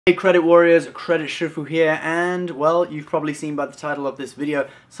Hey Credit Warriors, Credit Shifu here, and well, you've probably seen by the title of this video,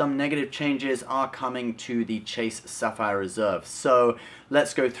 some negative changes are coming to the Chase Sapphire Reserve. So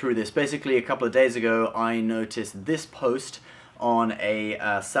let's go through this. Basically, a couple of days ago, I noticed this post on a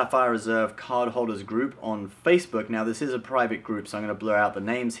Sapphire Reserve cardholders group on Facebook. Now, this is a private group, so I'm going to blur out the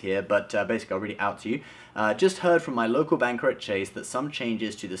names here, but basically I'll read it out to you. Just heard from my local banker at Chase that some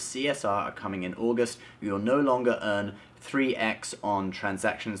changes to the CSR are coming in August. You will no longer earn 3x on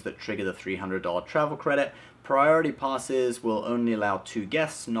transactions that trigger the $300 travel credit. Priority passes will only allow 2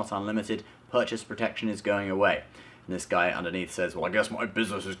 guests, not unlimited. Purchase protection is going away. And this guy underneath says, well, I guess my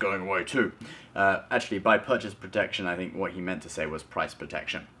business is going away too. Actually, by purchase protection, I think what he meant to say was price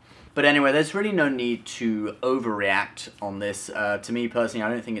protection. But anyway, there's really no need to overreact on this. To me personally, I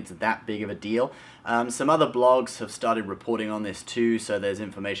don't think it's that big of a deal. Some other blogs have started reporting on this too, so there's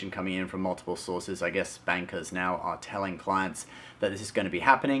information coming in from multiple sources. I guess bankers now are telling clients that this is going to be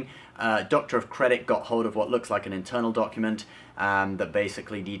happening. Doctor of Credit got hold of what looks like an internal document that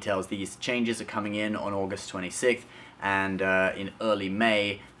basically details these changes are coming in on August 26th. And in early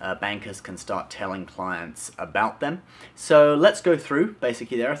May, bankers can start telling clients about them. So let's go through.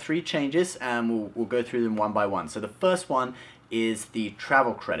 Basically, there are 3 changes, and we'll go through them one by one. So the first one is the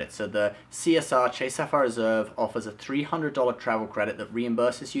travel credit. So the CSR, Chase Sapphire Reserve, offers a $300 travel credit that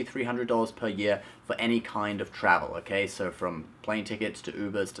reimburses you $300 per year for any kind of travel, okay? So from plane tickets to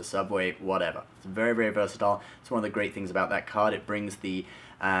Ubers to Subway, whatever. It's very, very versatile. It's one of the great things about that card. It brings the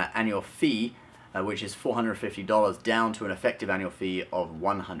annual fee, which is $450, down to an effective annual fee of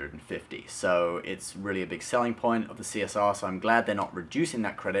 $150. So it's really a big selling point of the CSR, so I'm glad they're not reducing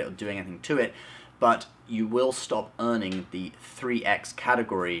that credit or doing anything to it, but you will stop earning the 3x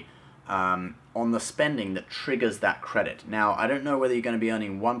category on the spending that triggers that credit. Now, I don't know whether you're going to be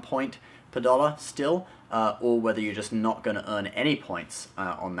earning 1 point per dollar still, or whether you're just not going to earn any points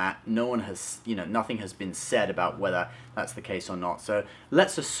on that. No one has, nothing has been said about whether that's the case or not. So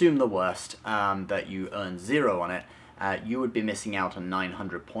let's assume the worst, that you earn 0 on it. You would be missing out on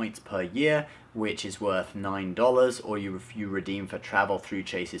 900 points per year, which is worth $9, or if you redeem for travel through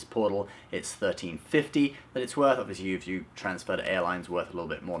Chase's portal, it's $13.50 that it's worth. Obviously, if you transfer to airlines, worth a little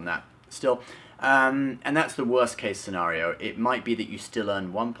bit more than that still. And that's the worst case scenario. It might be that you still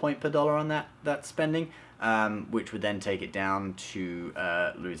earn 1 point per dollar on that spending, which would then take it down to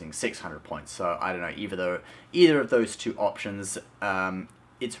losing 600 points. So I don't know, either of those 2 options,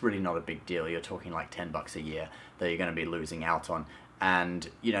 it's really not a big deal. You're talking like $10 a year that you're going to be losing out on. And,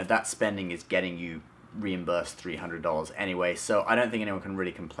 that spending is getting you reimbursed $300 anyway. So I don't think anyone can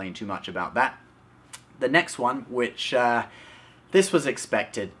really complain too much about that. The next one, which this was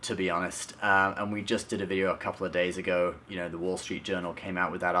expected, to be honest, and we just did a video a couple of days ago. The Wall Street Journal came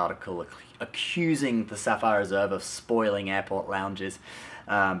out with that article accusing the Sapphire Reserve of spoiling airport lounges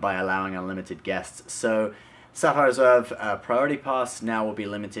by allowing unlimited guests. So Sapphire Reserve Priority Pass now will be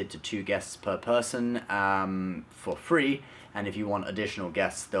limited to 2 guests per person for free, and if you want additional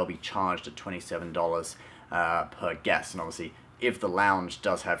guests, they'll be charged at $27 per guest. And obviously, if the lounge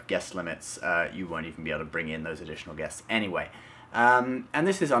does have guest limits, you won't even be able to bring in those additional guests anyway. And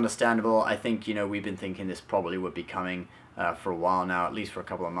this is understandable. I think, we've been thinking this probably would be coming for a while now, at least for a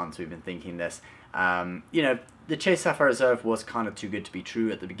couple of months we've been thinking this. The Chase Sapphire Reserve was kind of too good to be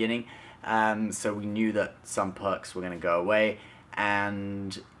true at the beginning, so we knew that some perks were going to go away,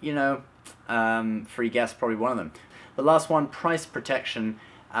 and, free guests probably one of them. The last one, price protection.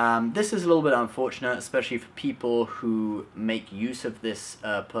 This is a little bit unfortunate, especially for people who make use of this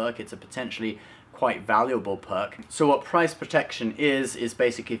perk. It's a potentially quite valuable perk. So what price protection is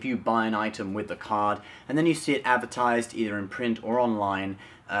basically if you buy an item with the card and then you see it advertised either in print or online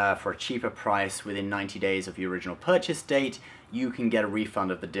for a cheaper price within 90 days of your original purchase date, you can get a refund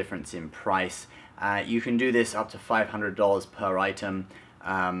of the difference in price. You can do this up to $500 per item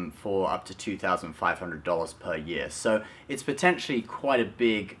for up to $2,500 per year. So it's potentially quite a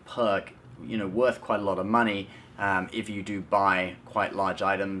big perk, worth quite a lot of money if you do buy quite large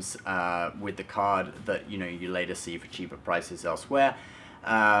items with the card that you later see for cheaper prices elsewhere.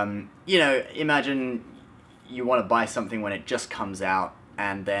 Imagine you want to buy something when it just comes out,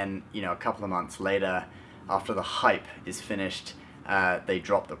 and then a couple of months later, after the hype is finished, they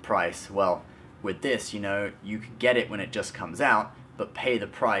drop the price. Well, with this, you could get it when it just comes out, but pay the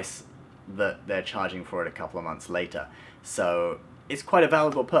price that they're charging for it a couple of months later. So it's quite a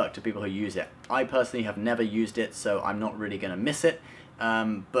valuable perk to people who use it. I personally have never used it, so I'm not really going to miss it.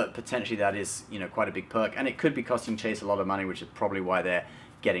 But potentially that is, quite a big perk, and it could be costing Chase a lot of money, which is probably why they're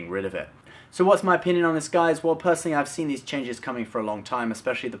getting rid of it. So what's my opinion on this, guys? Well, personally, I've seen these changes coming for a long time,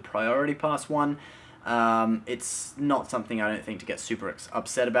 especially the Priority Pass one. It's not something I don't think to get super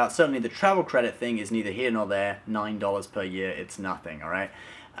upset about. Certainly the travel credit thing is neither here nor there. $9 per year, it's nothing, all right?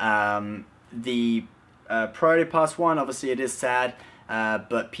 The Priority Pass one, obviously it is sad,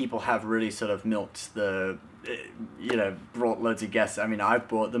 but people have really sort of milked the, you know, brought loads of guests. I mean,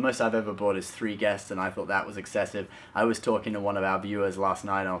 the most I've ever bought is 3 guests, and I thought that was excessive. I was talking to one of our viewers last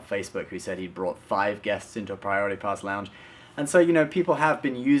night on Facebook who said he'd brought 5 guests into a Priority Pass lounge. And so, you know, people have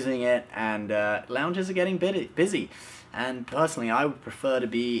been using it, and lounges are getting busy. And personally, I would prefer to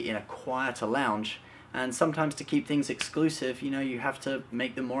be in a quieter lounge. And sometimes to keep things exclusive, you know, you have to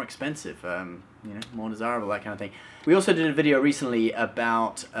make them more expensive, you know, more desirable, that kind of thing. We also did a video recently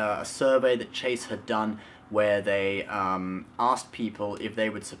about a survey that Chase had done where they asked people if they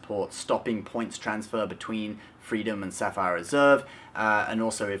would support stopping points transfer between Freedom and Sapphire Reserve, and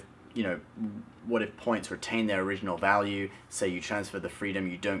also if, you know, what if points retain their original value? Say you transfer the Freedom,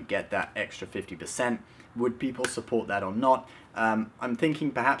 you don't get that extra 50%. Would people support that or not? I'm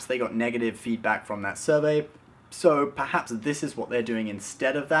thinking perhaps they got negative feedback from that survey, so perhaps this is what they're doing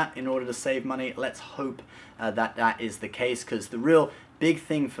instead of that in order to save money. Let's hope that that is the case, because the real big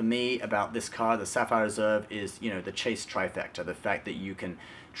thing for me about this car, the Sapphire Reserve, is, you know, the Chase trifecta, the fact that you can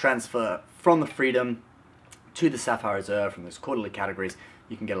transfer from the Freedom to the Sapphire Reserve from those quarterly categories.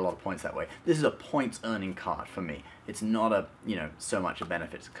 You can get a lot of points that way. This is a points earning card for me. It's not a, you know, so much a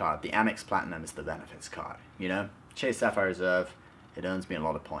benefits card. The Amex Platinum is the benefits card, you know? Chase Sapphire Reserve, it earns me a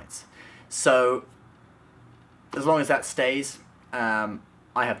lot of points. So, as long as that stays, I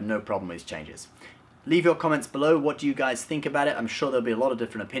have no problem with these changes. Leave your comments below. What do you guys think about it? I'm sure there'll be a lot of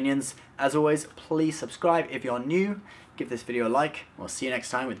different opinions. As always, please subscribe if you're new. Give this video a like. We'll see you next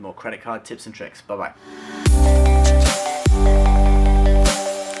time with more credit card tips and tricks. Bye-bye.